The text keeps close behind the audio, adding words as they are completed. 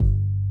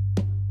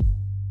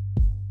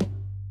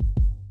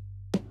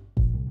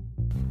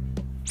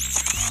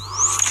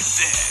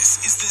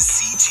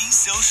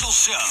Social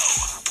Show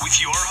with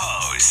your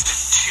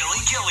host, Chili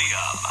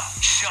Gilliam,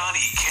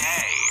 Shawnee K,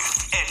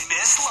 and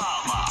Miss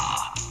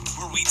Lala,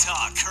 where we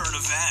talk current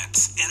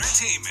events,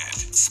 entertainment,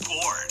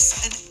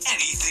 sports, and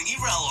anything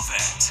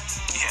irrelevant.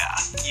 Yeah,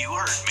 you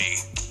heard me.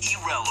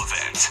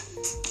 Irrelevant.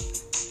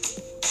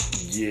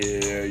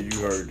 Yeah, you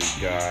heard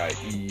the guy.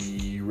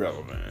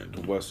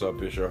 Irrelevant. What's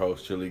up? It's your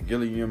host, Chili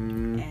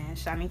Gilliam. And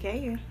Shawnee K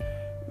here.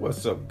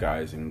 What's up,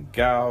 guys and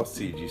gals,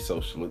 CG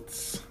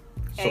socialites,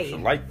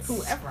 socialites,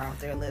 whoever out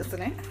there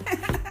listening.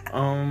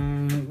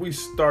 We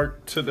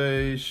start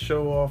today's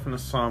show off in a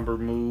somber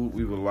mood.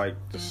 We would like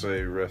to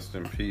say rest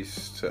in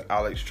peace to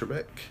Alex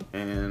Trebek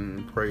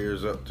and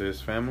prayers up to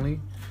his family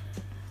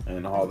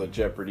and all the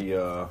Jeopardy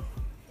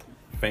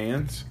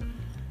fans.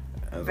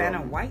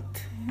 Vanna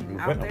White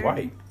out Vanna there.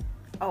 White.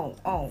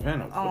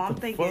 Vanna, I'm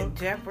thinking fuck?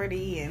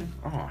 Jeopardy and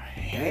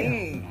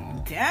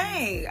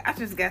dang, I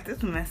just got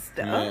this messed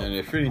up. Man,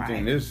 if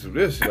anything, this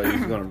lady's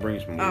gonna bring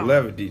some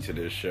levity to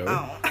this show.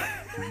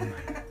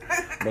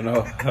 But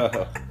no,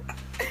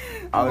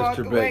 Alex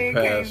Trebek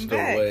passed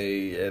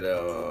away at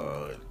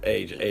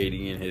age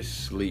 80 in his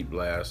sleep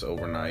last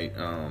overnight.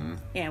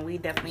 And we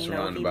definitely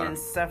know he's been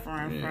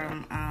suffering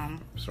from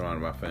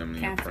surrounded by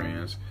family cancer. and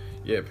friends.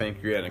 Yeah,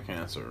 pancreatic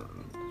cancer.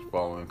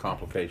 Following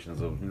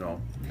complications of,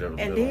 and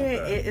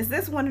then is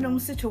this one of them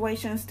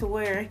situations to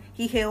where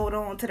he held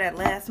on to that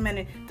last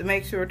minute to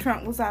make sure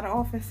Trump was out of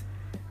office?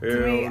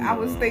 To me, I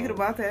was thinking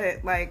about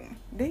that. Like,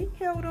 did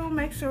he hold on,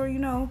 make sure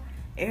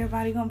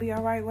everybody gonna be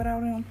all right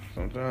without him?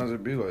 Sometimes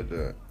it be like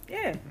that.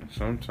 Yeah.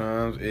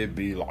 Sometimes it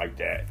be like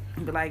that.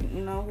 But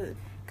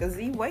because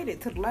he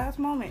waited to the last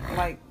moment.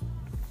 Like,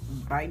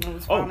 Biden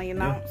was finally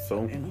announced.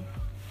 So and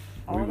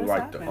we would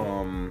like to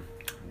a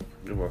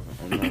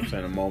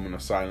moment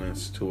of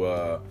silence to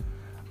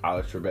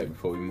Alex Trebek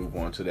before we move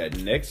on to that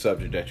next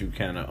subject that you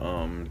kind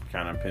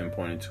of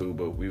pinpointed to,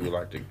 but we would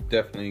like to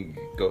definitely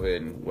go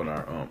ahead and with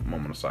our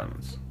moment of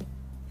silence.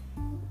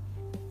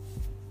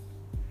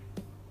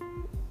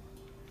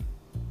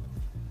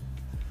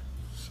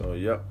 So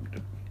yep,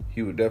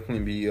 he would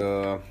definitely be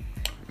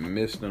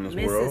missed in this world.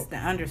 Missed is the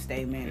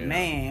understatement,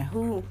 man.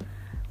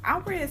 I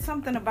read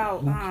something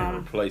about who can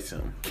replace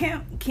him.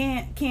 Ken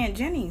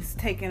Jennings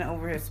taking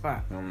over his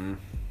spot.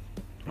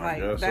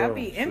 That'd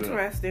be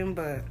interesting,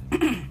 but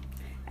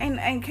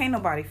can't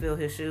nobody fill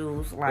his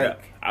shoes. Like,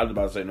 I was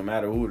about to say, no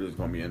matter who it is,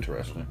 gonna be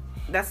interesting.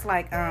 That's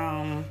like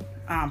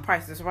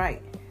Price is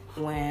Right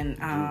when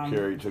Drew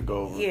Carey took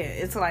over. Yeah,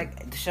 it's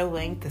like the show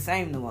ain't the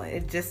same no more.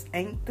 It just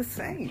ain't the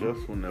same.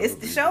 It's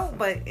the show,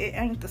 but it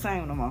ain't the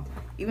same no more.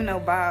 Even though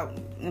Bob,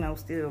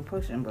 still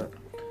pushing, but.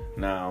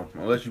 Now,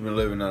 unless you've been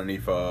living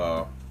underneath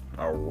a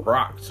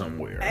rock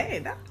somewhere.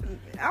 Hey,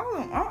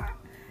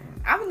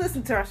 I would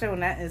listen to our show,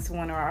 and that is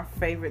one of our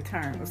favorite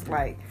terms.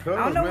 Like, I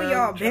don't know where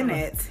y'all been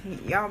at.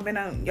 Y'all been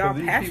on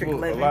Patrick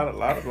living. A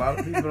lot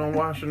of people don't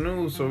watch the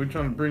news, so we're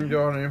trying to bring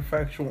y'all the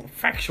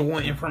factual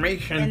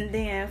information. And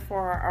then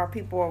for our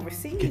people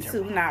overseas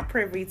who not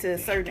privy to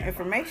certain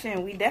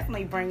information, we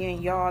definitely bring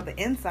in y'all the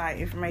inside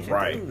information.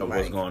 Right, of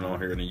what's going on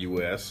here in the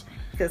U.S.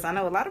 Because I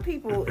know a lot of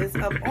people is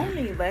up on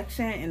the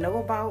election and know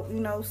about,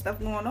 stuff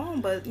going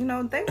on. But, they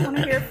want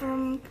to hear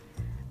from,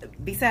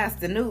 besides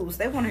the news,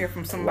 they want to hear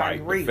from somebody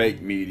real.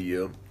 Fake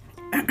media.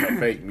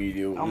 Fake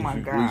media. Oh, my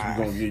God. At least we're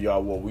going to give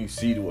y'all what we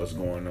see to what's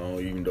going on,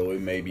 even though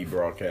it may be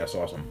broadcast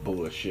off some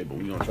bullshit. But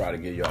we're going to try to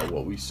give y'all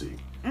what we see,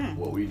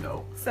 what we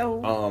know.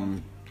 So I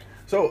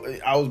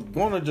was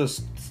going to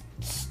just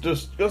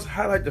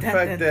highlight the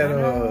fact that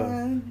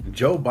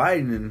Joe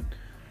Biden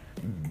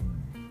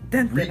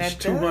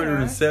reached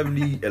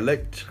 270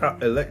 electoral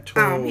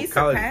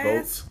college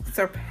votes.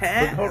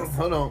 Surpassed.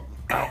 Hold on.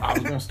 I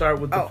was gonna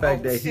start with the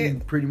fact that he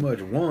pretty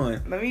much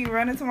won. Let me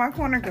run into my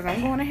corner because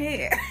I'm going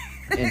ahead.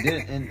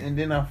 and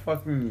then I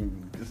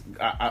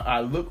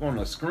look on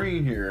the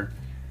screen here,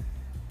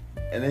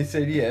 and they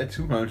said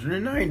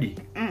 290.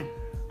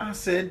 I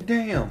said,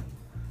 damn,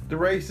 the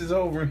race is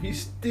over. And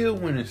he's still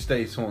winning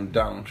states on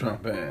Donald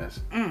Trump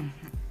ass.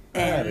 I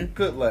had a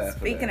good laugh.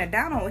 Speaking of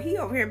Donald, he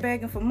over here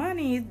begging for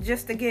money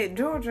just to get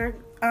Georgia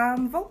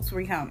votes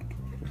recounted.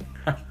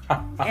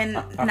 And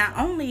not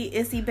only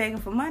is he begging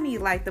for money,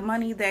 like the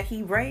money that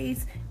he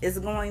raised is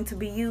going to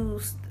be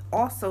used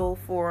also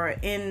for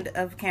end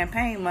of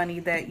campaign money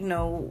that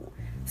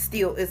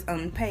still is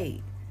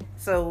unpaid.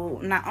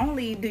 So not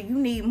only do you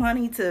need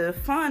money to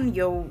fund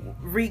your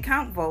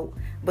recount vote,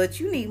 but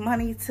you need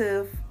money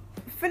to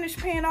finish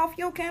paying off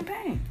your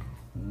campaign.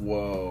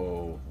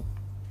 Whoa.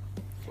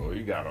 So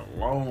he got a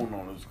loan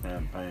on his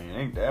campaign.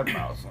 Ain't that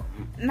about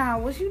something? Now,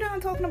 was you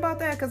done talking about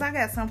that? Because I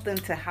got something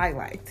to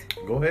highlight.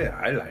 Go ahead,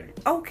 highlight it.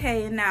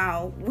 Okay,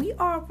 now, we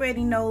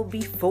already know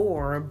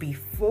before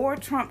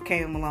Trump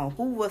came along,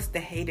 who was the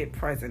hated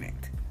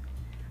president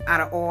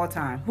out of all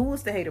time? Who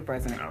was the hated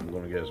president? I'm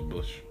going to guess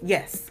Bush.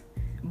 Yes,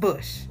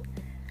 Bush.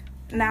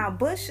 Now,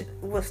 Bush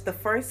was the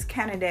first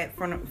candidate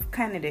from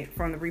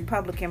the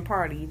Republican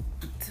Party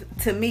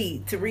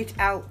to reach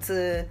out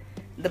to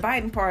the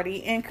Biden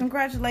party and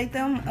congratulate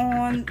them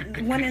on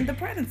winning the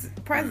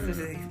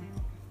presidency.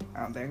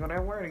 Oh, there go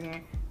that word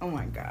again. Oh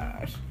my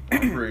gosh.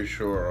 I'm pretty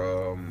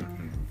sure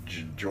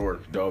George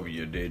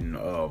W. didn't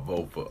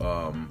vote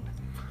for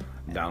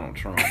Donald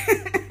Trump.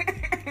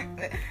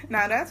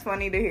 Now that's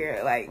funny to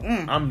hear. Like,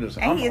 ain't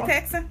he a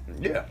Texan?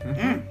 Yeah,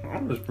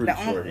 I'm just pretty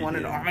sure he one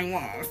did. of the only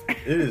ones.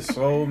 It is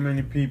so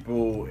many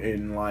people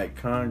in like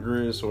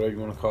Congress, or whatever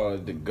you want to call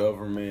it, the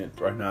government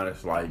right now.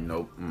 It's like,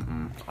 nope,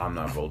 I'm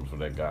not voting for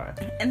that guy.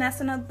 And that's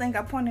another thing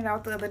I pointed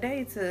out the other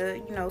day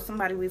to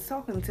somebody we was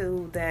talking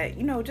to, that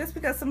just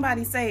because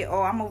somebody say,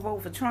 "Oh, I'm gonna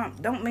vote for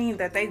Trump," don't mean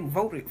that they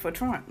voted for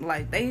Trump.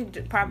 Like they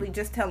probably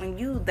just telling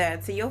you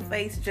that to your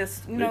face,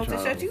 just to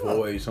shut you up.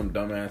 Avoid some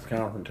dumbass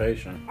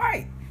confrontation.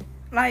 Right.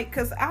 Like,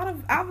 because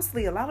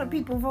obviously a lot of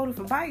people voted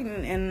for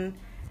Biden, and,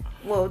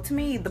 well, to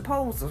me, the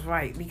polls was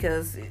right,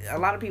 because a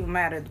lot of people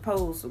mad at the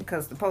polls,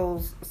 because the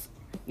polls,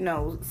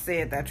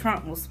 said that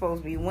Trump was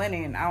supposed to be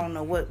winning. I don't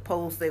know what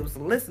polls they was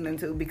listening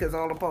to, because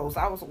all the polls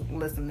I was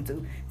listening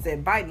to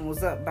said Biden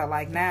was up by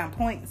like 9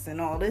 points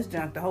and all this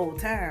junk the whole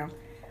time.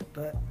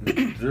 But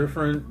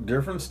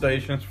different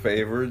stations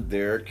favored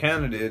their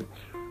candidate,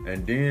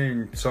 and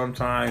then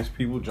sometimes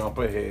people jump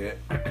ahead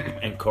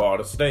and call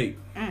the state.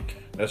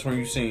 That's when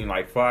you seen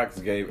like Fox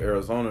gave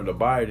Arizona to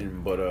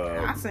Biden, but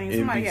I seen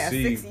somebody had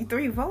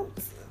 63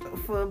 votes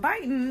for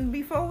Biden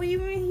before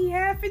he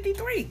had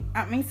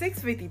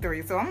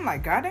 653. So I'm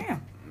like,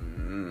 goddamn.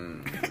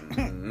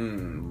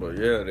 But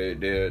yeah,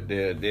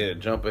 they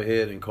jump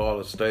ahead and call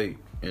the state,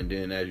 and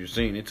then as you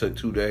seen, it took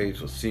 2 days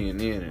for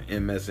CNN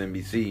and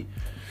MSNBC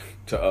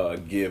to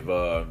give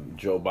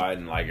Joe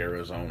Biden like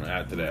Arizona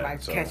after that.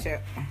 Like, so catch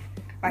up.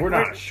 Like, we're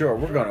not sure.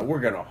 We're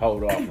gonna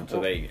hold off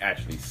until they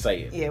actually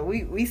say it. Yeah,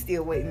 we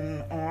still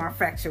waiting on our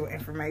factual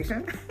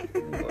information.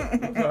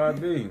 That's how it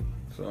be.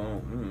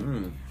 So,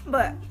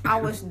 But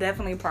I was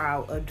definitely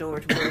proud of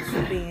George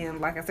Bush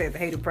being, like I said, the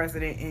hated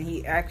president, and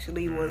he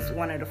actually was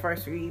one of the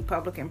first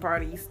Republican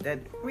parties that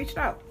reached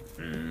out.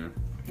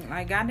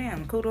 Like,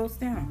 goddamn, kudos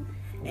to him.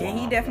 And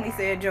he definitely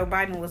said Joe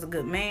Biden was a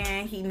good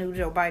man. He knew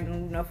Joe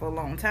Biden for a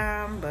long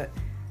time, but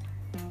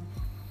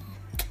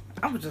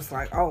I was just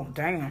like, oh,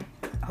 damn.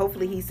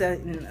 Hopefully he's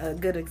setting a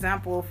good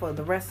example for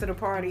the rest of the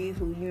party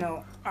who,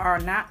 are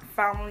not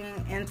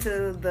following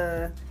into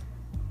the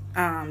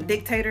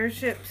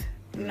dictatorships,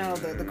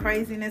 the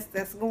craziness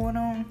that's going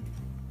on.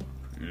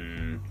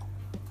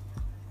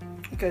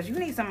 Because you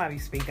need somebody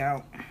to speak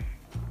out.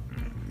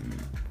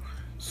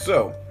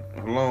 So,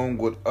 along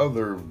with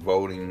other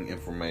voting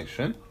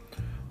information,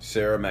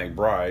 Sarah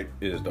McBride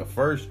is the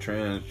first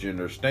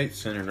transgender state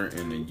senator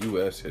in the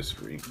U.S.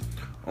 history.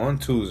 On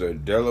Tuesday,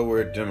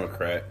 Delaware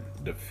Democrat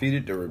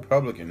defeated the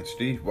Republican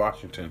Steve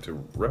Washington to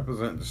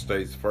represent the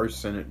state's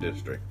first Senate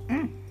district.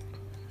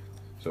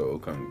 So,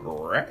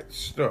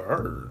 congrats to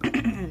her.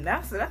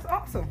 That's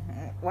awesome.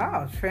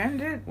 Wow,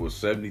 trended. With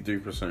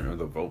 73% of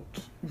the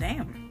votes.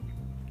 Damn.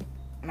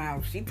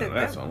 Now, she took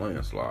that's a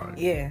landslide.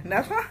 Yeah,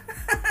 that's why.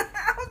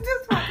 I was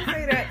just about to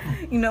say that.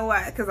 You know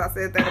why? Because I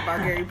said that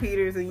about Gary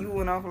Peters, and you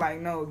went off like,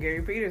 no,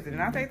 Gary Peters did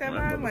not take that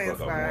by a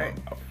landslide.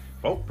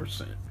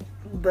 4%.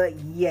 But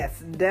yes,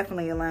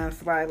 definitely a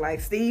landslide.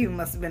 Like, Steve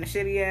must have been a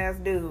shitty ass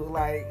dude.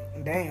 Like,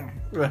 damn.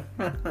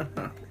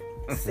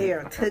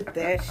 Sarah took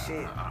that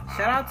shit.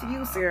 Shout out to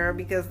you, Sarah,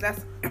 because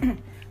that's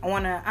I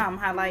want to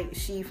highlight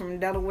she from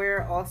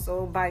Delaware,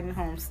 also Biden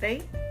home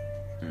state.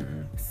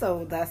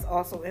 So that's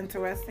also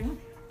interesting.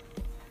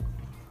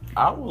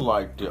 I would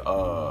like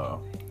to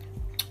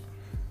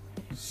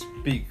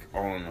speak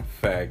on the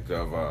fact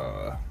of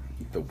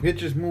the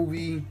Witches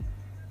movie.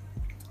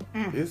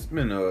 It's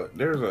been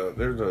there's a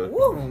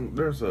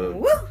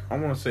I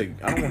don't want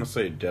to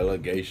say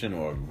delegation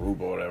or a group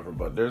or whatever,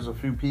 but there's a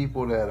few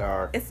people that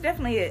are. It's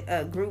definitely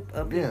a group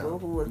of people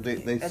who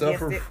they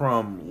suffer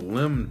from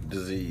limb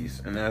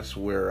disease, and that's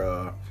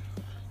where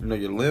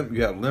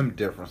you have limb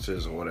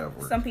differences or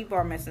whatever. Some people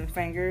are missing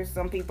fingers.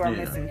 Some people are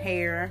missing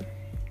hair,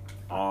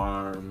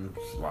 arms,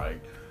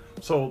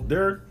 so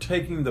they're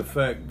taking the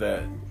fact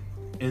that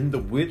in the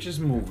Witches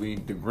movie,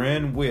 the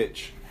Grand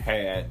Witch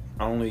had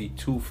only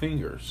 2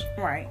 fingers.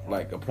 Right.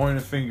 Like a pointer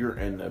finger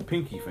and a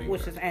pinky finger.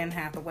 Which is Anne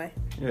Hathaway.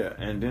 Yeah,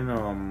 and then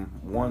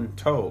 1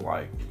 toe,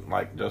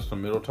 like just a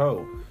middle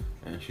toe.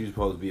 And she's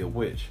supposed to be a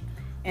witch.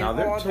 And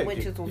now, all the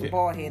witches was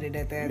bald-headed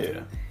at that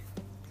too.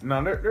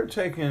 Now they're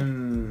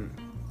taking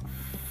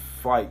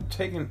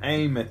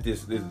aim at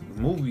this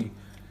movie,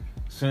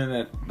 saying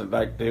that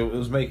it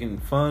was making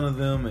fun of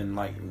them and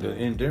the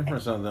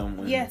indifference of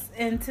them. Yes,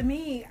 and to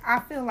me,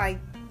 I feel like.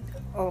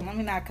 Oh, let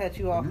me not cut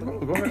you off. No,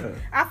 go ahead.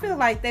 I feel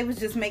like they was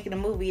just making a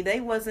movie.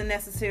 They wasn't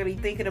necessarily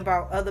thinking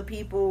about other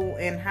people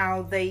and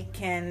how they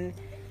can,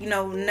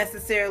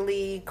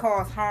 necessarily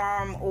cause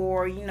harm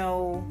or,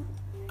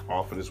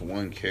 off of this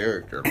one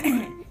character.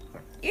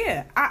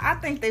 Yeah, I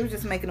think they was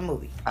just making a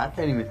movie. I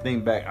can't even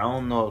think back. I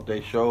don't know if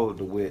they showed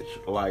the witch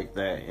like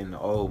that in the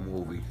old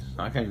movies.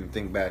 I can't even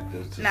think back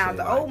to now,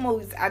 the old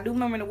movies, I do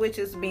remember the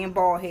witches being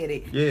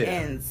bald-headed. Yeah.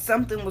 And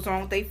something was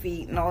wrong with their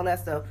feet and all that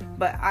stuff.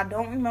 But I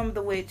don't remember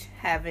the witch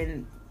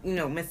having,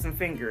 missing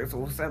fingers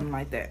or something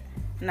like that.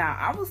 Now,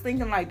 I was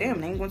thinking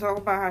damn, they ain't gonna talk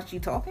about how she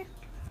talking?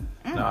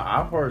 Now,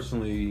 I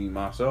personally,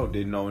 myself,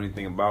 didn't know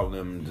anything about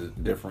limb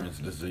difference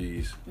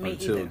disease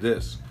until either.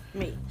 this.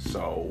 Me.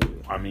 So,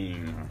 I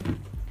mean,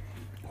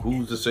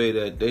 who's to say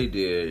that they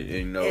did?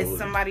 You know, Is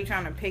somebody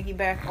trying to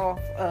piggyback off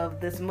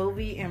of this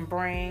movie and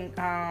bring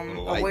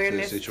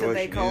awareness to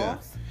their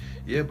cause?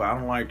 Yeah, but I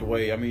don't like the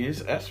way. I mean,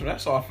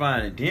 that's all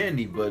fine and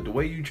dandy, but the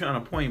way you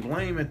trying to point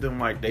blame at them,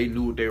 like they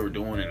knew what they were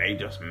doing and they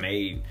just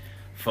made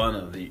fun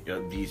of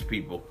these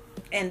people.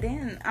 And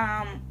then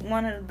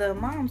one of the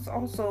moms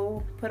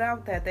also put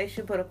out that they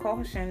should put a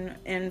caution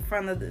in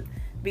front of the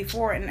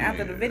before and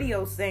after the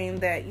video saying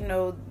that, you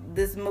know,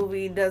 this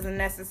movie doesn't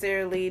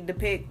necessarily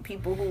depict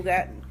people who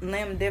got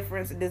limb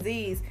difference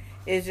disease.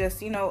 It's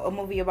just, you know, a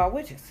movie about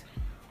witches.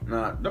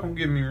 Now, don't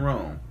get me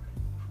wrong.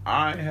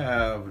 I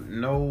have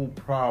no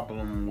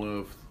problem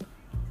with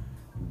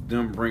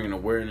them bringing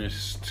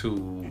awareness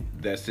to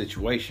that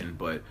situation,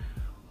 but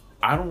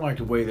I don't like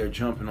the way they're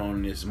jumping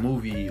on this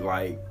movie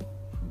like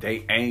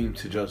they aim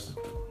to just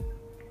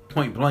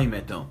point blame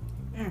at them.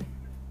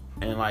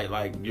 And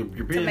like you're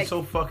being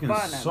so fucking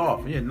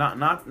soft. Yeah,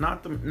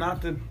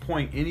 not to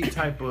point any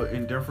type of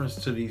indifference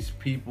to these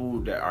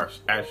people that are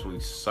actually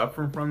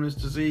suffering from this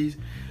disease,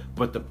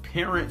 but the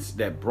parents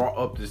that brought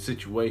up the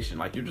situation,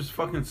 like you're just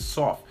fucking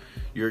soft.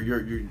 You're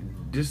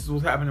this is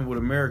what's happening with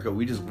America.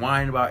 We just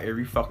whine about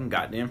every fucking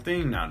goddamn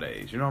thing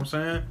nowadays. You know what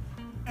I'm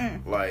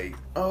saying? Like,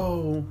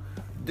 oh,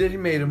 Diddy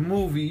made a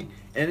movie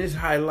and it's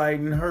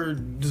highlighting her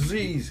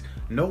disease.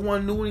 No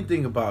one knew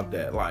anything about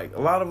that. Like,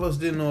 a lot of us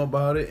didn't know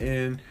about it,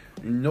 and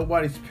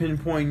nobody's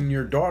pinpointing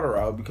your daughter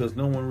out because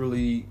no one really,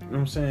 you know what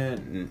I'm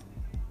saying,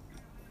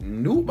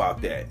 knew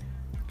about that.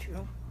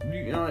 True.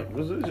 You know,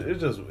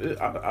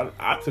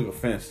 I took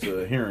offense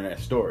to hearing that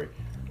story.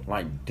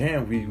 Like,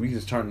 damn, we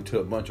just turned into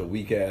a bunch of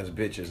weak ass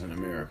bitches in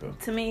America.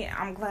 To me,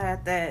 I'm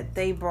glad that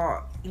they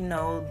brought, you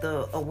know,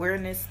 the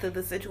awareness to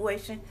the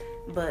situation.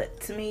 But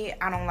to me,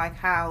 I don't like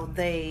how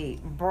they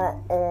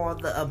brought all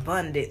the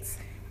abundance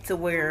to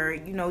where,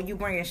 you know, you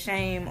bring a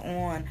shame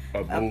on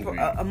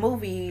a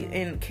movie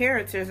and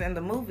characters in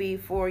the movie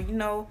for, you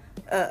know,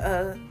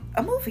 a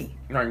movie.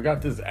 Now, you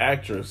got this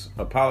actress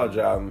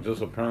apologizing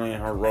just for playing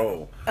her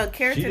role. A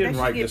character she didn't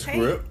that write she the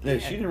script. Yeah,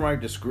 she didn't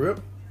write the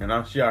script. And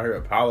now she out here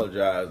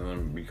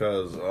apologizing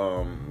because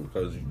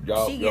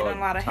y'all she getting a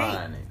lot of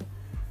hate.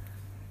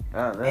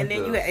 And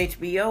then you got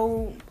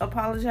HBO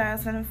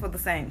apologizing for the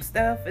same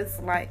stuff. It's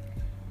like,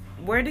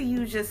 where do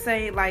you just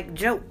say like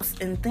jokes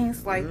and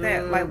things like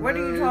that? Like, where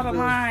do you draw the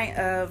line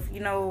of, you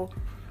know,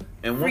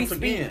 and free once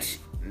again, speech?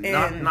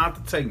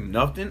 Not to take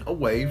nothing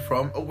away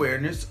from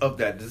awareness of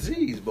that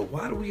disease, but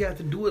why do we have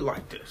to do it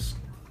like this?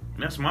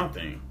 And that's my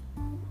thing.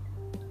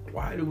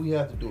 Why do we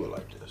have to do it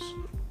like this?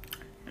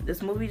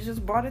 This movie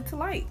just brought it to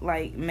light.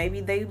 Like,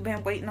 maybe they've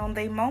been waiting on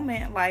their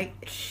moment. Like,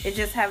 it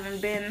just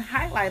haven't been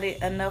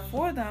highlighted enough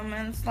for them.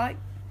 And it's like,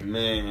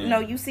 man, you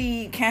know, you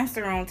see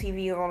cancer on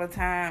TV all the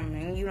time,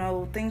 and you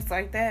know, things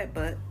like that.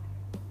 But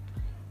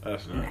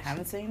that's I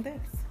haven't seen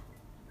this.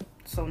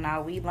 So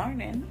now we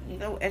learning, you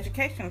know,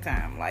 education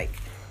time. Like,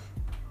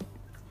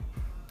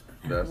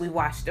 we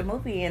watched the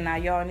movie, and now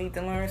y'all need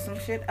to learn some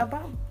shit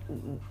about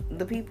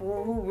the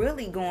people who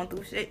really going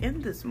through shit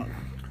in this movie.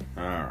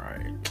 All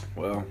right.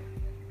 Well,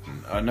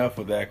 enough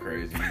of that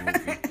crazy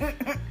movie.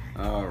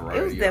 All right.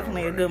 It was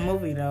definitely a good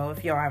movie, though,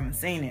 if y'all haven't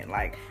seen it.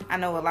 Like, I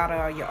know a lot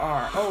of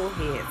y'all old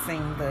heads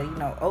seen the, you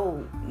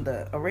know,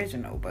 the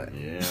original, but...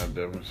 Yeah, I've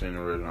definitely seen the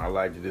original. I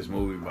liked this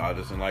movie, but I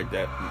just didn't like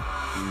that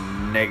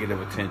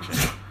negative attention.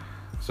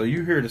 So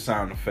you hear the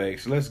sound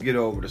effects. Let's get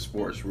over to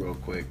sports real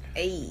quick.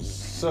 Hey.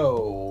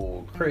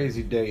 So,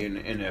 crazy day in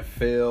the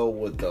NFL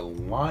with the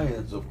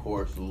Lions, of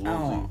course,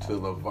 losing to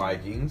the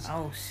Vikings.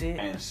 Oh, shit.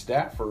 And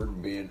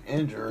Stafford being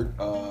injured.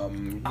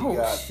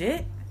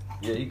 Shit.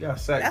 Yeah, he got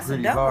sacked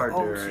pretty hard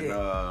there. Shit.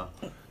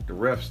 And the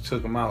refs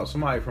took him out.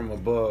 Somebody from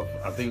above,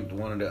 I think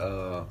one of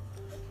the,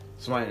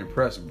 somebody in the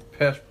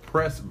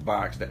press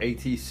box, the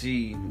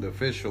ATC, the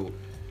official,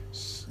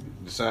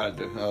 decided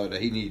that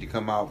he needed to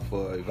come out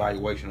for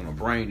evaluation on a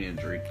brain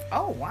injury.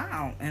 Oh,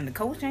 wow. And the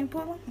coach ain't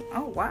pull him?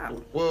 Oh,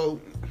 wow. Well,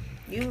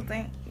 you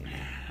think?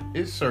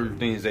 It's certain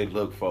things they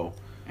look for.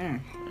 And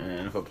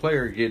if a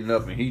player getting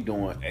up and he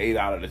doing 8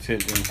 out of the 10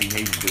 things he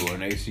needs to do,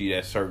 and they see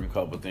that certain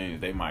couple things,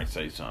 they might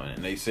say something,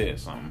 and they said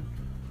something.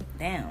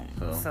 Damn.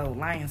 So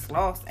Lions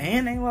lost,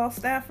 and they lost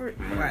Stafford?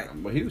 Right.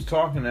 But he was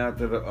talking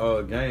after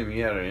the game. He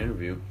had an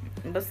interview.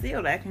 But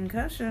still, that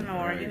concussion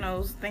or, you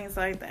know, things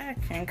like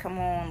that can come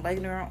on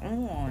later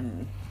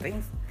on.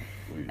 Things.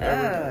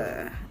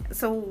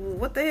 So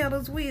what the hell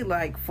is we,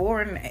 like,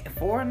 4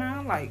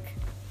 now? Like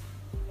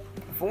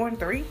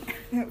 4-3?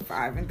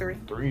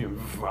 5-3?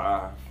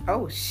 3-5.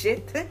 Oh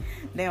shit!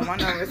 Damn, my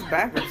numbers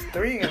backwards.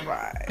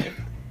 3-5.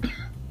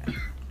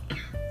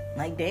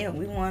 Like, damn,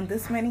 we won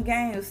this many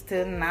games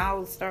to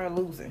now start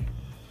losing.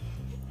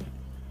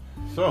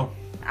 So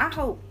I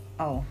hope.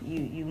 Oh,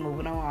 you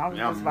moving on? I was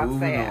just about to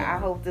say, I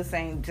hope this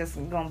ain't just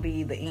gonna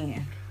be the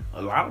end.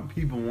 A lot of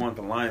people want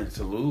the Lions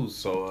to lose,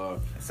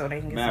 so they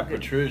can get Matt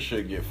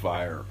Patricia get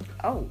fired.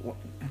 Oh,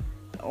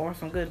 or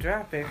some good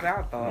draft picks,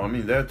 I thought. Well, I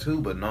mean, that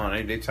too, but no,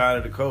 they tired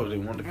of the coach. They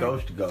want the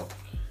coach to go.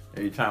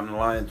 Every time the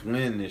Lions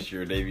win this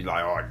year, they be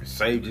like, oh, I can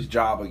save this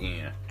job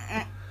again.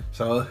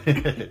 So,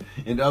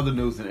 in other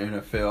news in the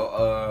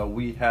NFL,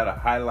 we had a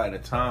highlight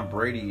of Tom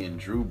Brady and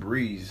Drew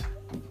Brees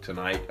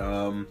tonight.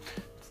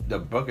 The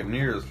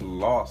Buccaneers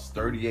lost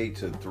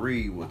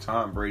 38-3 with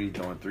Tom Brady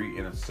throwing 3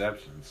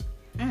 interceptions.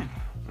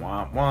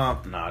 Womp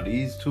womp. Now,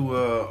 these two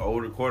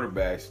older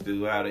quarterbacks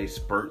still had a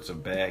spurts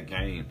of bad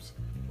games.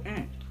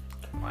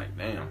 Like,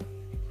 damn.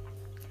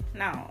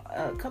 Now,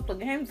 a couple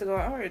of games ago,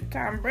 I heard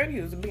Tom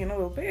Brady was being a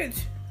little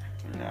bitch.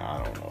 Nah,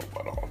 I don't know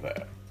about all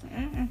that.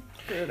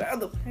 The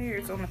other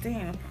players on the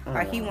team,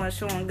 like he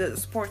wasn't showing good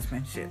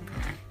sportsmanship.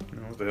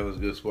 What the hell is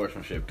good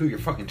sportsmanship? Do your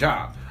fucking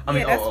job. I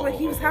mean, that's what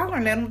he was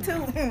hollering at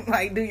them too.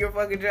 Like, do your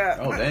fucking job.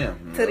 Oh,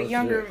 damn. To the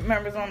younger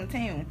members on the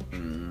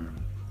team.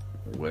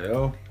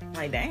 Well,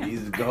 like, damn.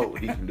 He's the GOAT.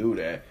 He can do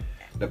that.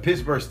 The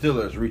Pittsburgh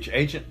Steelers reach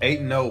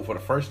 8-0 for the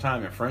first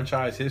time in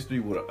franchise history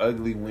with an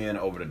ugly win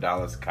over the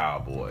Dallas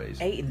Cowboys.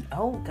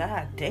 8-0,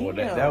 god damn. Well,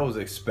 that was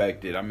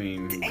expected. I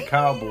mean, the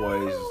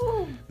Cowboys,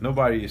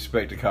 nobody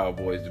expected the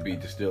Cowboys to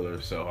beat the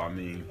Steelers, so, I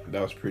mean,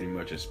 that was pretty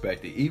much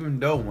expected. Even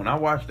though, when I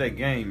watched that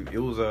game, it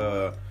was,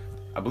 I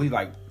believe,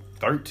 like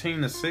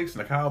 13-6,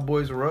 and the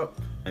Cowboys were up,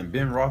 and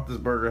Ben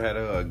Roethlisberger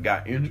had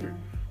got injured.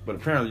 But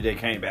apparently they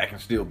came back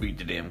and still beat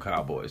the damn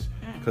Cowboys.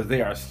 Because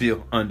they are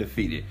still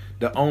undefeated.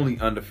 The only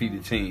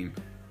undefeated team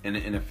in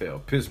the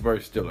NFL. Pittsburgh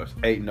Steelers.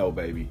 8-0,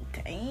 baby.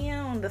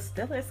 Damn, the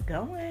Steelers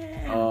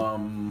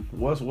going.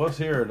 What's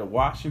here? The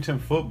Washington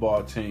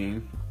football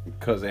team,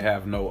 because they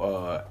have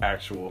no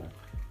actual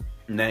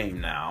name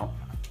now.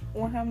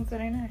 What happened to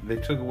their name? They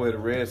took away the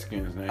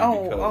Redskins' name.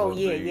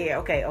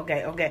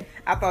 Okay.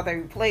 I thought they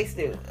replaced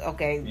it.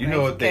 Okay. You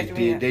know what they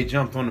did? They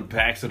jumped on the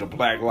backs of the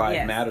Black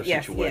Lives Matter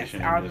situation.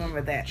 Yes, I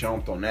remember that.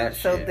 Jumped on that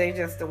so shit. So they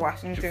just the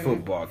Washington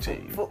football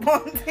team.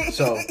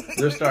 So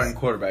their starting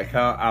quarterback,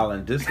 Kyle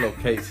Allen,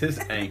 dislocates his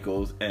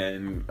ankles,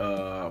 and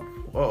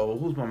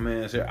who's my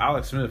man here?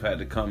 Alex Smith had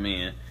to come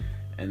in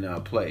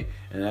and play.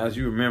 And as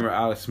you remember,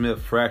 Alex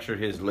Smith fractured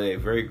his leg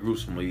very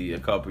gruesomely a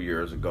couple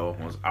years ago.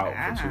 Was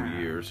out for 2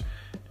 years.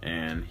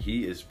 And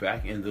he is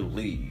back in the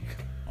league.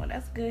 Well,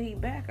 that's good. He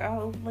back.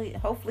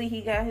 Hopefully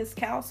he got his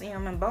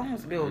calcium and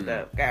bones built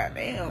up.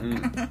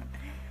 Goddamn.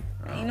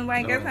 Ain't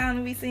nobody got time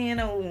to be seeing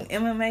no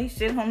MMA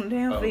shit on the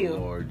damn field.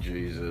 Oh, Lord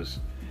Jesus.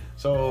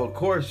 So, of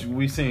course,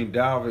 we seen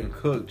Dalvin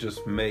Cook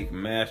just make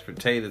mashed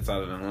potatoes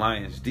out of the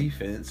Lions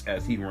defense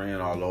as he ran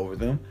all over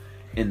them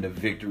in the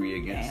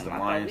victory against the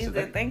Lions. We was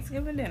at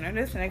Thanksgiving dinner.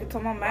 This nigga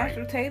talking about mashed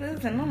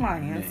potatoes and the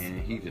Lions.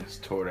 Man, he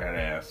just tore that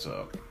ass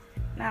up.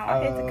 Now,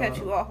 I hate to cut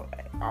you off.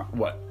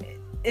 What?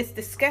 Is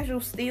the schedule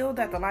still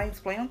that the Lions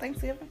play on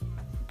Thanksgiving?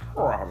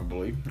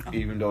 Probably.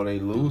 Even though they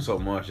lose so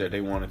much that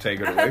they want to take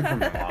it away from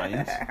the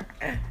Lions.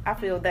 I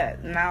feel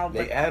that now.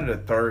 They added a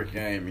third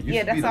game.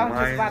 That's what I was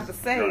just about to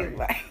say. Right.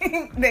 Like,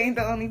 they ain't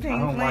the only team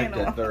playing. I don't like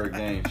that third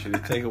game. Should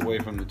it take away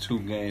from the 2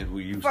 games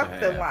we used to have?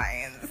 Fuck the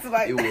Lions.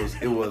 Like,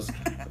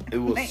 it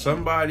was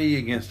somebody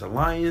against the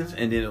Lions,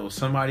 and then it was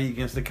somebody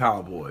against the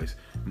Cowboys.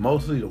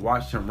 Mostly the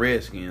Washington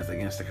Redskins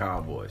against the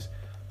Cowboys.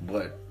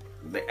 But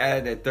they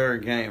added that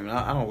third game, and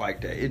I don't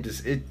like that. It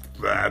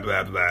blah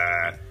blah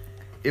blah.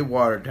 It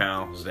watered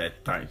down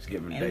that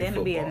Thanksgiving Day football. And then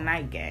it'll be a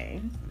night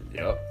game.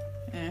 Yep.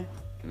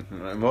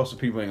 Most of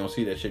the people ain't gonna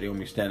see that shit. They gonna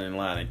be standing in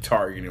line at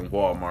Target and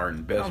Walmart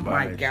and Best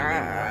Buy. Oh my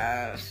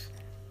gosh!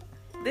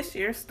 This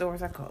year's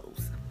stores are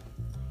closed.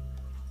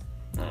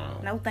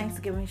 No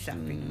Thanksgiving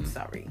shopping.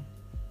 Sorry.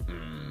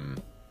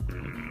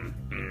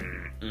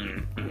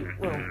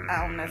 Well,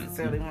 I don't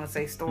necessarily want to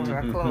say stores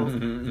are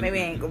closed. Maybe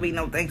ain't gonna be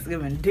no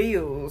Thanksgiving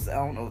deals. I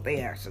don't know if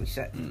they actually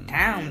shut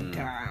down.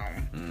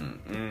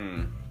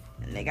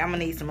 Nigga, I'm gonna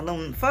need some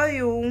aluminum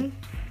foil. I'm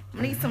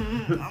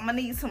gonna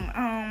need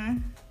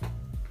some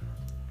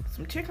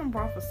chicken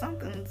broth or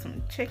something.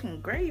 Some chicken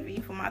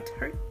gravy for my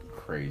turkey.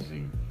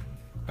 Crazy.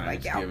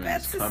 Like,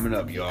 Thanksgiving's coming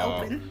up,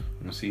 y'all.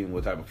 We'll see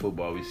what type of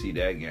football we see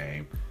that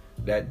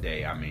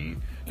day. I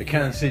mean, the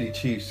Kansas City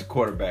Chiefs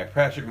quarterback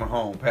Patrick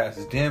Mahomes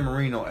passes Dan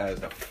Marino as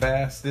the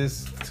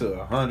fastest to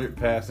 100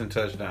 passing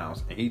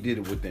touchdowns, and he did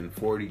it within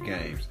 40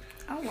 games.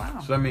 Oh wow!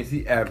 So that means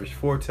he averaged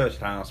 4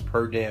 touchdowns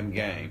per damn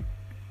game.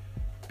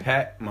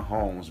 Pat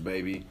Mahomes,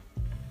 baby.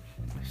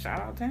 Shout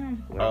out to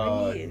him,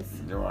 whoever he is.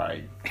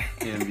 Right,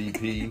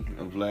 MVP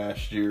of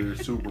last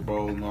year's Super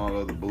Bowl and all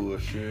other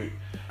bullshit.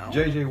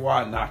 J.J.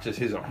 Watt notches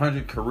his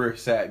 100 career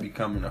sack,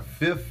 becoming the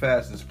 5th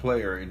fastest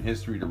player in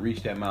history to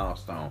reach that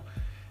milestone.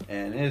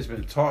 And there's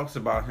been talks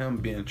about him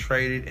being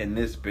traded, and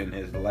this been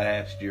his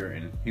last year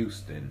in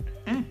Houston.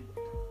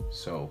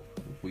 So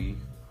we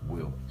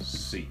will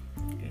see.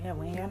 Yeah,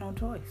 we ain't got no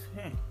choice.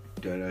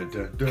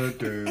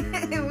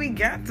 We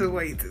got to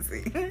wait to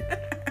see.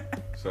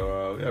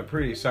 So, a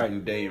pretty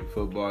exciting day in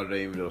football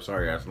today, even though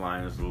sorry-ass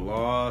Lions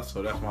lost.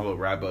 So, that's my little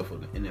wrap-up for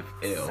the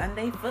NFL.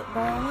 Sunday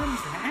football in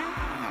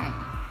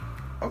town.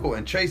 Oh,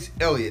 and Chase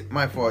Elliott.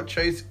 My fault.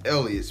 Chase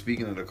Elliott,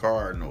 speaking of the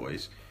car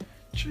noise.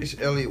 Chase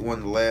Elliott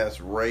won the last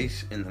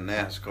race in the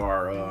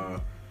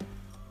NASCAR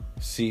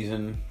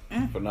season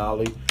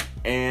finale.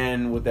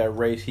 And with that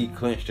race, he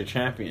clinched the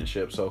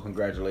championship. So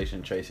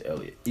congratulations, Chase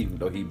Elliott. Even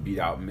though he beat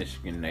out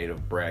Michigan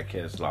native Brad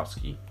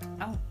Keselowski.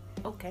 Oh,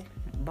 okay.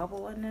 Bubba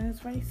wasn't in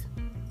his race?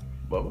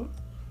 Bubba?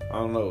 I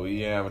don't know. He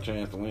didn't have a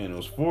chance to win. It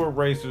was 4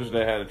 racers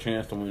that had a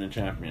chance to win the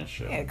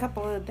championship. Yeah, a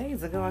couple of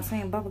days ago, I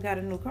seen Bubba got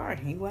a new car.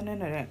 He wasn't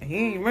into that. He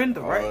ain't run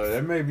the race.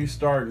 That may be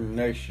starting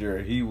next year.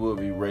 He will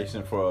be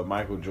racing for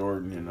Michael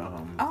Jordan and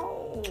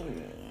Oh.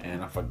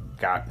 and I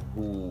forgot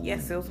who.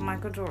 Yes, it was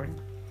Michael Jordan.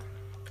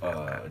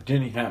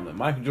 Denny Hamlin.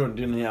 Michael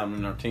Jordan and Denny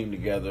Hamlin are teamed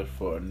together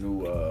for a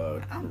new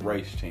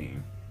race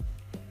team.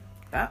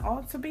 That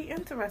ought to be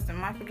interesting.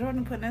 Michael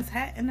Jordan putting his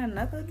hat in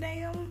another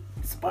damn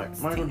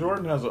sports Michael team.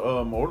 Jordan has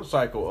a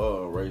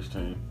motorcycle race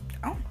team.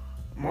 Oh,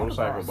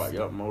 Motorcycle bike.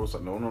 Yup,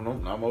 motorcycle. No,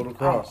 not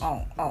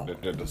motocross. Oh.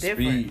 The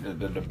speed,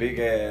 the big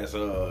ass,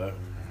 the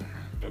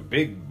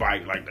big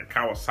bike like the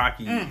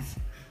Kawasaki's.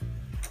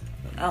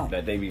 Oh.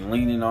 That they be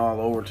leaning all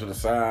over to the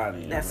side.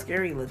 And, That's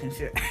scary looking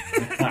shit.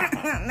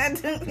 That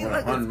dude be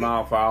 100 looking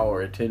mile per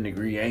hour at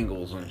 10-degree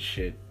angles and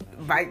shit.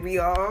 bike be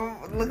all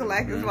looking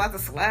like it's about to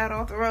slide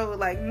off the road.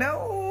 Like,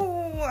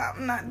 no,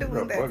 I'm not doing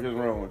What the fuck that. is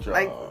wrong with y'all?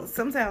 Like,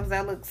 sometimes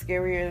that looks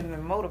scarier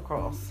than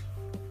motocross.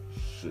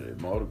 Shit,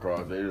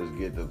 motocross, they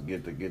just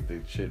get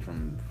the shit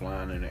from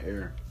flying in the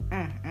air.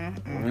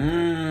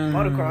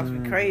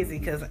 Motocross be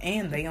crazy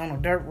and they on a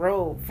dirt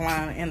road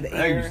flying in the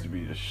That air. used to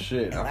be the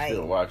shit. I Like-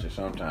 still watch it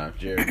sometimes.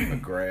 Jerry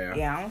McGrath.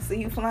 Yeah, I don't see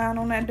you flying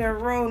on that dirt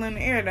road in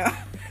the air though.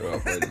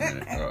 Wait a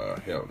minute.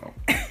 Hell no.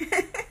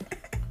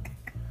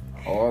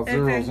 All It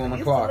zeros just on the used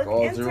to clock. look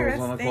All zeros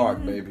on the clock,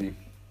 interesting. baby.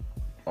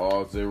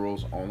 All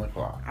zeros on the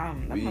clock. That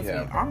We must be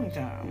have army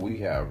time. we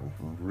have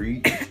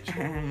reached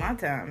My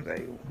time's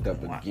like the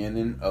what?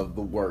 beginning of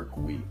the work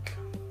week.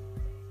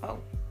 Oh,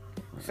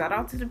 shout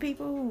out to the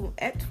people who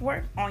at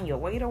work, on your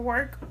way to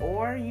work,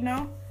 or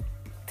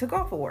to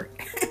go for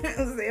work.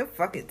 Say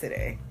fuck it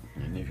today.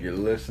 And if you're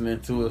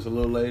listening to us a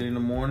little late in the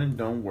morning,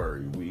 don't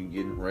worry. We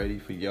getting ready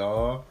for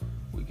y'all.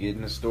 We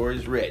getting the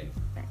stories ready.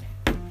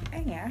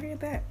 Hey, I hear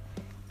that.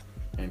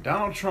 And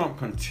Donald Trump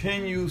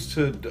continues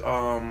to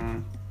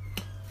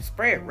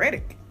Spread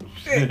Reddit.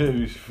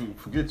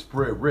 forget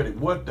spread Reddit.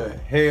 What the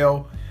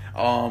hell?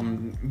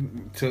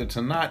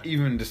 To not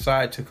even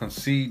decide to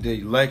concede the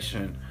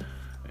election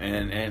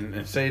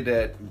and say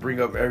that,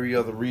 bring up every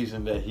other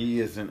reason that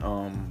he isn't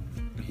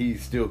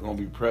he's still gonna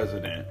be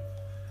president.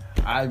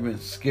 I've been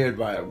scared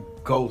by a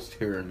ghost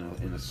here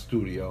in the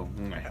studio.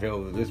 What the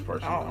hell is this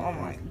person? Oh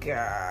my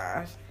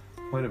gosh.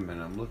 Wait a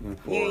minute, I'm looking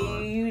for.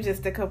 You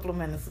just a couple of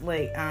minutes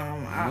late.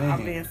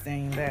 I've been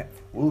saying that.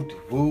 Whoop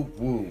whoop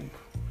whoop.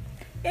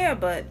 Yeah,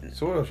 but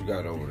So what else you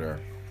got over there?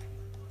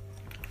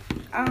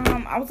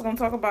 I was gonna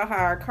talk about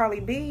how Carly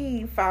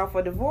B filed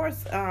for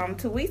divorce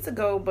 2 weeks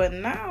ago, but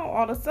now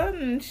all of a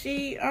sudden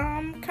she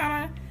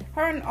her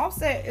and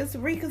Offset is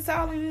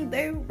reconciling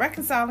their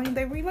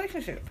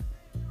relationship.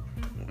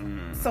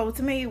 So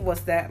to me,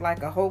 was that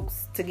like a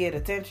hoax to get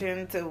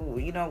attention to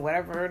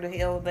whatever the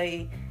hell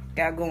they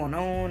got going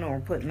on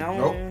or putting on?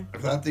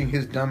 Nope. I think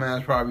his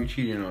dumbass probably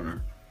cheating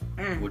on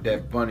her with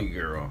that bunny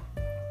girl.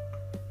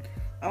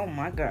 Oh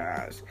my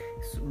gosh.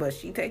 But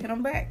she taking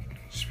them back.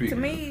 Speaking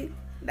To me,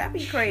 that'd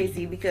be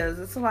crazy because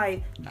it's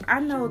like, I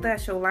know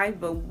that's your life,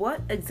 but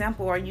what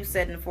example are you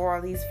setting for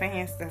all these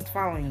fans that's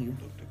following you?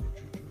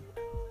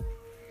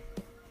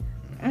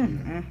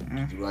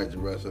 Like the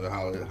rest of the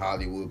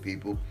Hollywood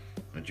people,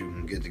 that you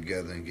can get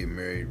together and get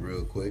married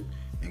real quick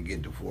and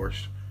get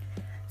divorced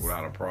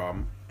without a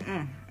problem.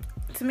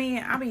 To me,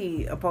 I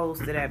be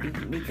opposed to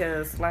that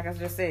because, like I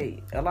just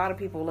said, a lot of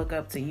people look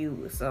up to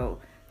you. So,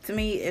 to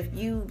me, if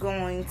you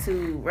going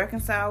to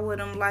reconcile with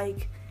them,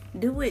 like,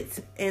 do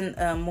it in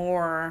a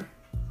more,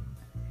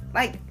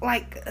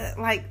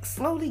 like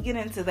slowly get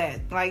into that.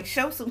 Like,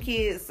 show some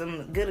kids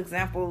some good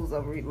examples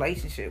of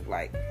relationship.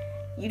 Like,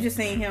 you just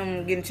seen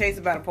him getting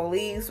chased by the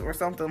police or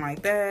something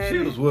like that. She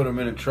was with him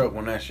in the truck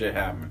when that shit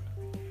happened.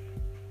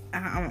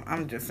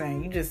 I'm just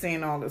saying, you just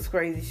seeing all this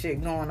crazy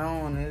shit going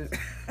on.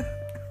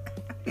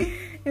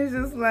 It's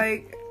just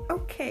like,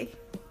 okay.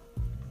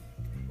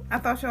 I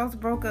thought y'all was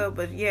broke up,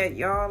 but yet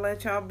y'all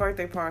let y'all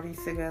birthday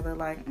parties together.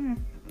 Like,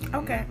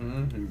 okay.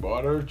 He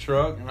bought her a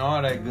truck and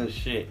all that good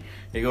shit.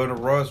 They go to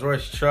Rolls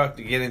Royce truck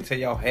to get into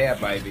your hair,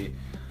 baby.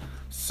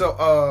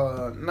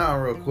 So, now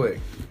real quick.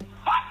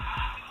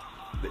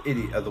 The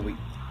idiot of the week.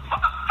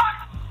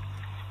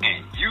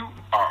 And you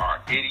are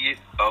our idiot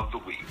of the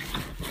week.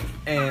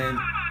 And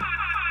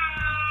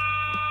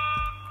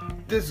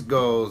this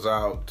goes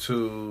out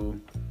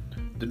to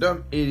the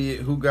dumb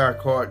idiot who got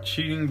caught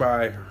cheating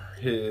by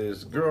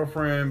his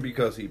girlfriend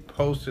because he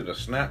posted a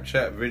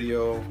Snapchat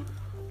video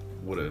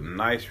with a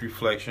nice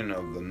reflection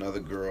of another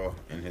girl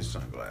in his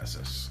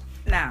sunglasses.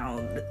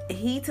 Now,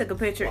 he took a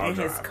picture While in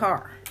his driving.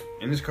 car.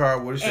 In his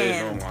car, what it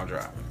says And on while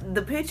driving.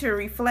 The picture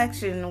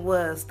reflection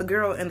was the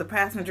girl in the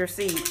passenger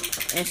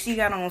seat, and she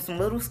got on some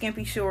little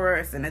skimpy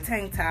shorts and a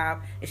tank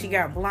top, and she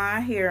got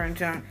blonde hair and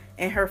junk,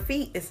 and her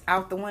feet is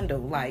out the window.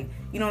 Like,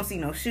 you don't see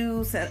no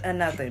shoes or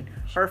nothing.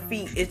 Her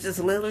feet is just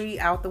literally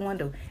out the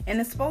window. And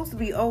it's supposed to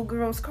be old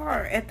girl's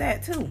car at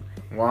that too.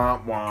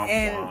 Womp, womp,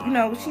 And, you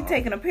know, she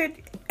taking a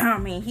picture. I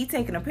mean, he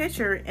taking a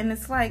picture, and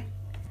it's like,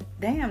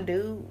 damn,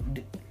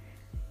 dude.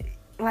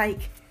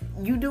 Like,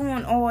 you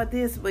doing all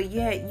this, but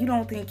yet you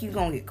don't think you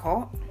gonna get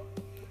caught?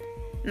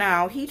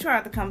 Now, he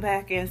tried to come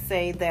back and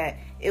say that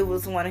it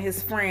was one of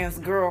his friend's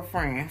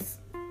girlfriends.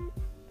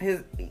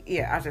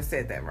 I just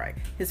said that right.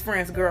 His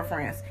friend's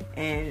girlfriends.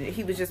 And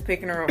he was just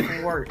picking her up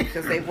from work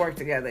because they work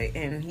together,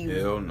 and he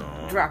was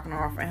dropping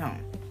her off at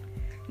home.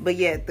 But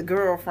yet, the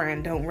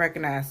girlfriend don't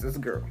recognize this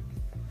girl.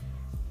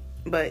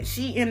 But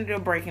she ended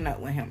up breaking up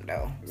with him,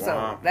 though.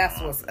 So, that's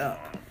what's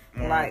up.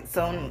 Like,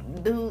 so,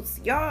 dudes,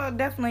 y'all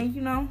definitely,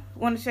 you know,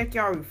 want to check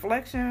y'all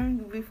reflection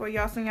before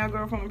y'all send y'all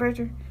girl from the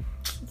picture.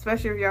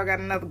 Especially if y'all got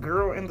another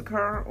girl in the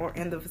car or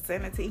in the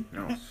vicinity.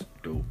 No,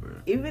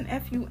 stupid. Even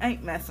if you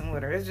ain't messing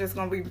with her, it's just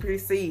going to be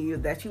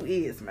perceived that you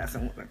is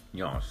messing with her.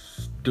 Y'all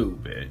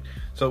stupid.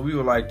 So we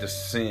would like to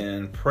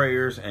send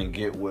prayers and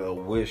get well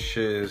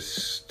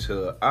wishes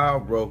to our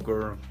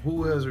broker,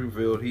 who has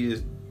revealed he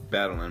is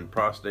battling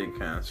prostate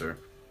cancer.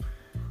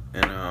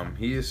 And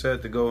he is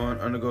set to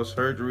undergo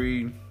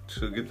surgery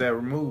to get that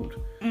removed.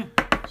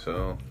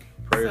 So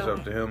prayers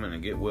up to him and to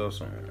get well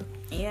soon.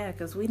 Yeah,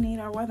 because we need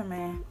our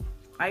weatherman.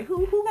 Like,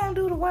 who gonna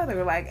do the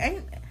weather? Like,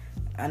 ain't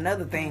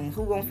another thing,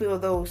 who gonna fill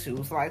those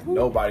shoes? Like, who?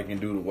 Nobody can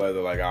do the weather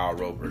like our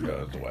roper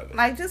does the weather.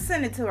 Like, just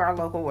send it to our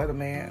local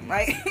weatherman.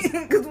 Like,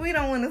 because we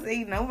don't want to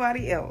see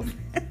nobody else.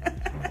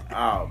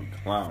 I'll be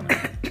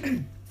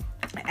clowning.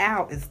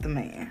 Al is the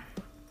man.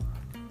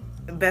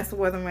 The best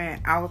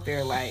weatherman out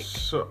there, like.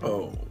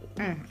 So,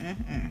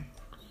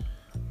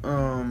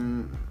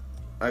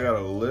 I got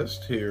a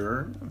list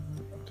here.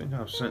 I think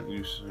I've sent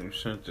you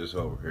sent this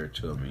over here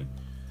to me.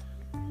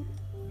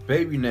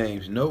 Baby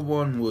names no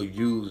one will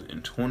use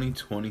in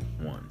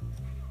 2021.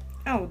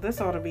 Oh,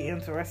 this ought to be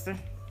interesting.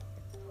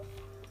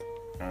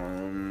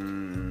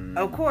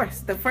 Of course,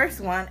 the first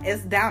one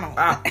is Donald.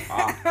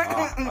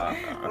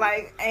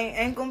 Like,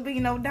 ain't gonna be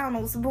no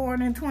Donalds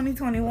born in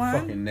 2021.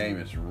 Fucking name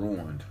is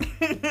ruined.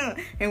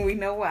 And we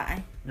know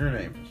why. Your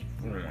name is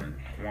ruined.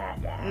 Wah,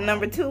 wah.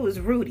 Number 2 is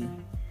Rudy.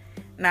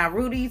 Now,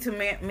 Rudy to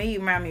me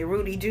remind me of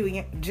Rudy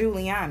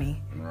Giuliani.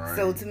 Right.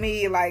 So to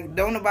me, like,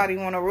 don't nobody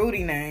want a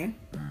Rudy name.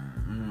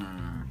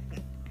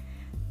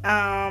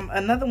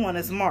 Another one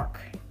is Mark.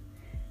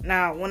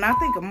 Now, when I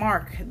think of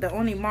Mark, the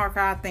only Mark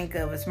I think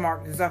of is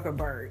Mark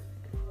Zuckerberg.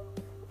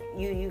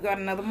 You got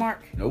another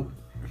Mark? Nope.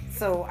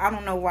 So I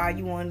don't know why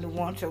you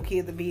want your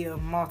kid to be a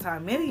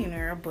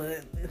multi-millionaire,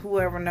 but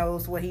whoever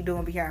knows what he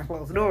doing behind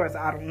closed doors,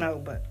 I don't know.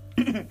 But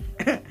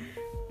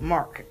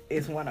Mark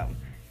is one of them.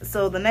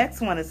 So the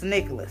next one is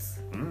Nicholas.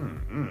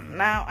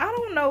 Now, I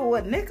don't know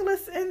what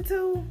Nicholas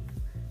into,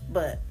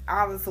 but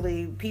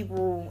obviously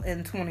people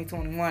in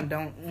 2021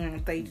 don't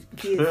want their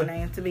kids'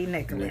 names to be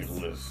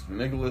Nicholas.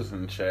 Nicholas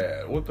and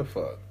Chad. What the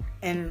fuck?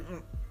 And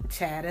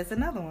Chad is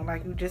another one,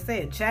 like you just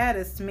said. Chad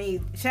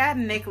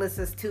and Nicholas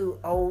is 2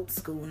 old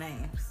school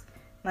names.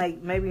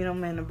 Like, maybe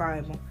them in the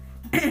Bible.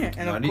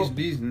 And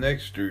these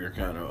next 3 are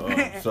kind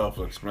of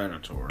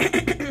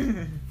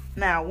self-explanatory.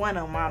 Now, one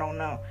of them, I don't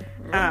know.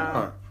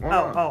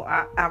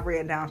 I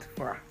read down to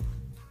for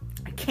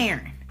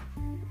Karen.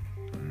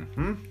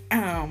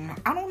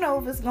 I don't know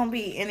if it's gonna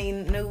be any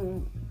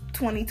new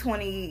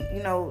 2020.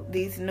 You know,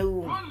 these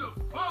new.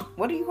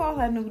 What do you call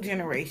that new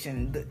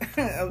generation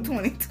of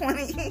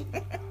 2020?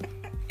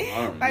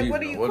 Like,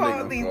 what do you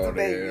call these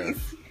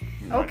babies?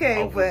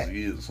 Okay, but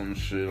some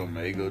shit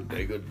Omega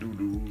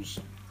Doodoos.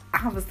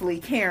 Obviously,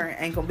 Karen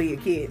ain't gonna be a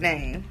kid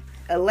name.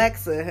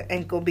 Alexa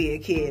ain't gonna be a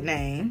kid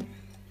name.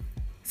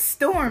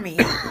 Stormy.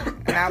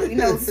 Now we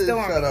know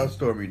Stormy. Shout out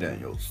Stormy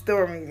Daniels.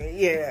 Stormy,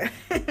 yeah.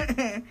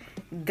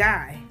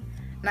 Guy.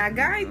 Now,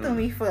 Guy threw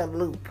me for a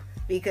loop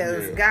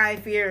because Guy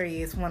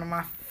Fieri is one of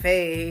my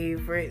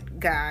favorite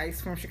guys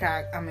from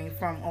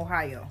from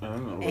Ohio.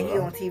 And he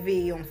on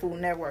TV on Food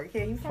Network.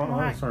 Yeah, he's from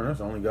Ohio. That's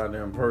the only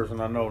goddamn person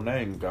I know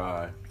named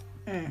Guy.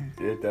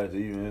 If that's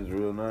even his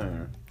real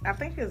name. I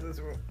think it's his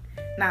real.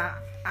 Now,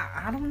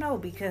 I don't know,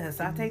 because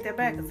I take that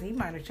back because he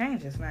might have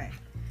changed his name.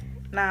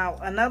 Now,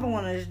 another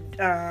one is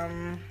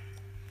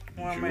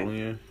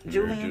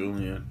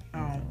Julian.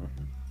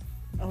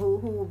 Who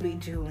will be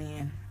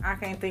Julian? I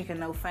can't think of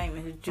no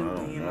famous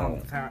Julian on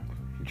the top.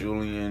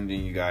 Julian, then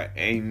you got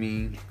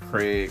Amy,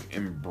 Craig,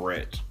 and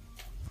Brett.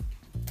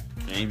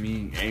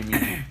 Amy.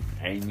 Amy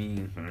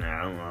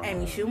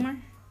Schumer?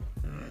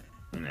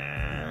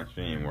 Nah,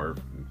 she ain't worth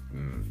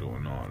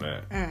doing all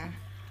that.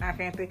 I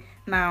can't think.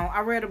 Now, I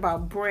read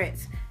about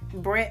Brett.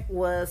 Brett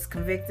was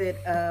convicted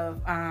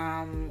of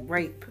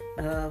rape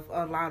of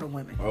a lot of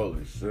women.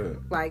 Holy shit.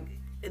 Like,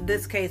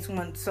 this case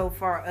went so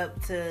far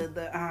up to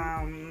the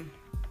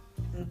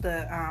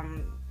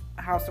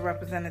House of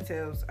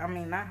Representatives. I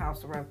mean, not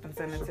House of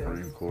Representatives.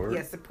 Supreme Court?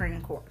 Yes,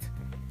 Supreme Court.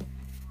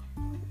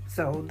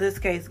 So, this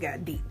case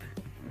got deep.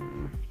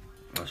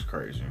 That's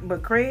crazy.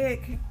 But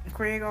Craig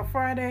on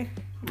Friday,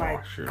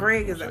 like,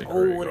 Craig is an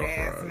old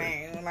ass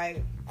name. name.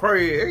 Like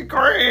Craig.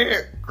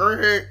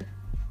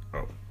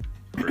 Oh,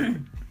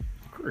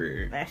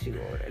 Craig. that's you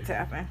over there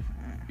tapping.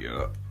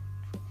 Yeah.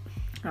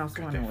 I was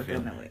wondering what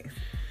that noise.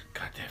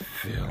 Got that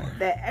feeling.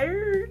 That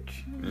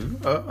urge.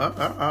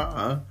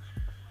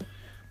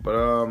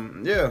 But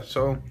yeah,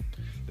 so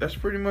that's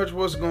pretty much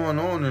what's going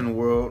on in the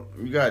world.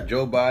 We got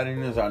Joe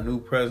Biden as our new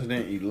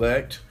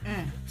president-elect.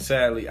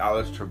 Sadly,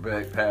 Alex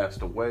Trebek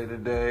passed away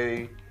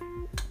today.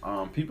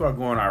 People are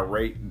going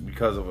irate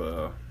because of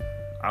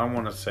I don't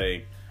want to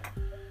say,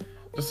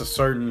 just a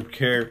certain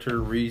character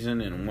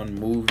reason in one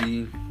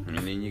movie. And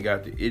then you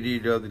got the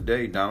idiot of the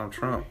day, Donald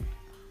Trump.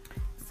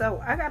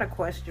 So I got a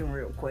question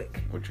real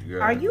quick. What you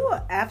got? Are you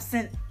an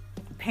absent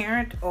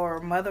parent or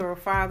mother or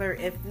father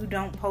if you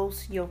don't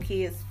post your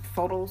kids'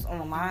 photos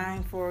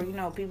online for,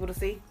 people to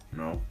see?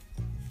 No.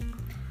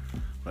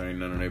 That ain't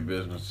none of their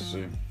business to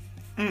see.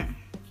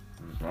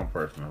 It's my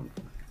personal.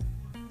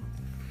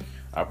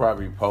 I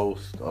probably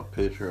post a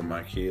picture of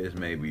my kids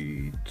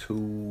maybe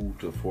 2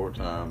 to 4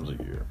 times a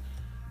year.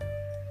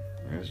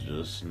 It's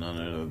just none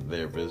of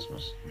their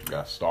business.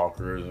 Got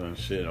stalkers and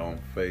shit on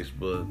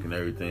Facebook and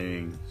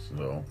everything.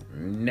 So,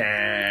 nah.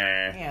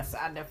 Yes,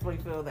 I definitely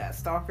feel that.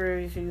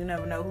 Stalkers, you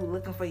never know who's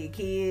looking for your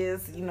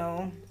kids,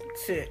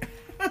 shit.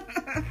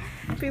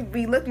 People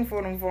be looking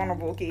for them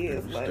vulnerable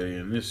kids. People stay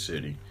in this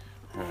city.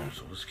 Oh,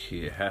 so this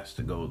kid has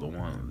to go to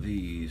one of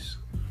these.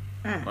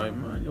 Like,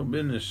 mind your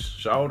business,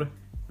 shawty.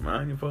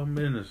 Mind your fucking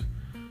business.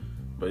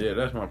 But yeah,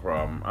 that's my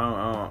problem.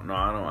 I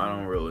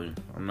don't really.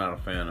 I'm not a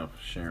fan of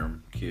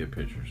sharing kid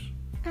pictures.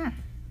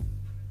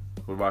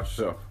 What about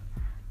yourself?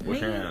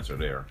 What's your answer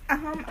there?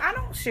 I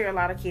don't share a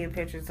lot of kid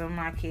pictures of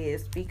my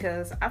kids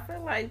because I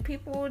feel like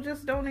people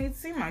just don't need to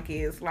see my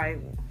kids. Like,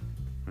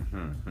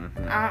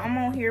 I'm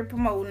on here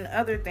promoting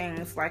other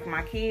things. Like,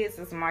 my kids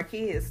is my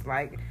kids.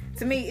 Like,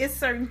 to me, it's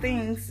certain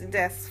things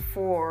that's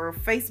for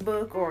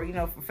Facebook or,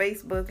 for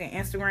Facebook and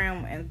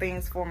Instagram and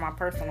things for my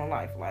personal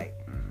life. Like,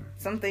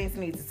 some things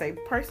need to say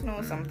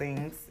personal, some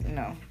things,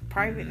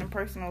 private and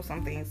personal,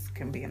 some things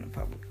can be in the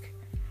public.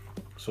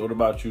 So what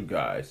about you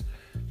guys?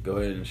 Go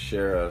ahead and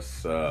share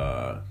with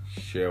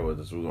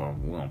us. We're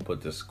gonna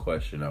put this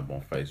question up on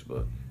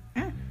Facebook.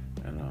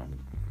 And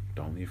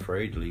don't be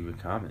afraid to leave your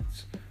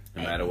comments.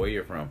 No matter where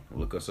you're from.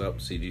 Look us up,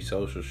 CG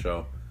Social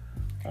Show,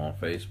 on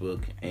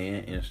Facebook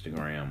and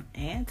Instagram.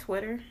 And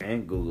Twitter.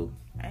 And Google.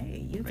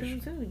 Hey,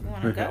 YouTube too. You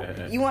wanna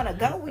go? You wanna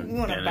go? You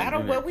wanna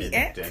battle where we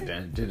at?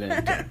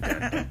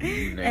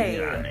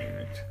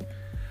 Hey.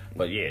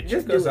 But yeah,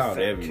 check us out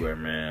everywhere,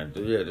 man.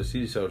 Yeah, the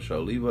CG Social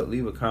Show.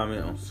 Leave a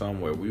comment on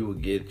somewhere. We will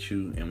get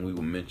you and we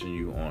will mention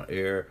you on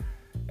air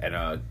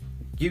and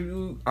give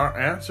you our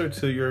answer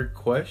to your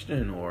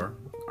question or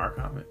our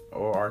comment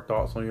or our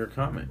thoughts on your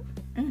comment.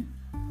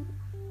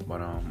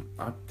 But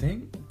I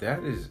think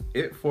that is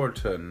it for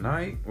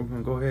tonight. We're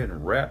gonna go ahead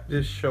and wrap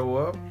this show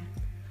up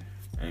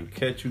and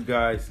catch you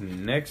guys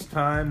next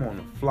time on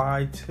the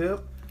Fly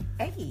Tip.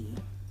 Hey.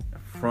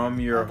 From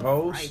your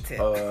host,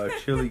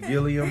 Chili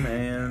Gilliam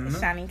and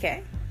Shani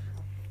K.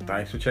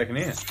 Thanks for checking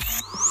in. We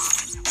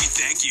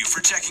thank you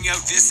for checking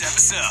out this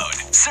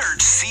episode. Search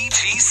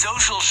CG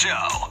Social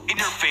Show in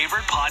your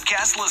favorite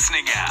podcast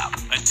listening app.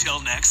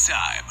 Until next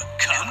time,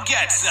 come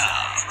get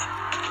some.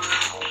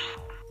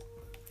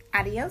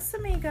 Adios,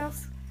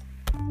 amigos.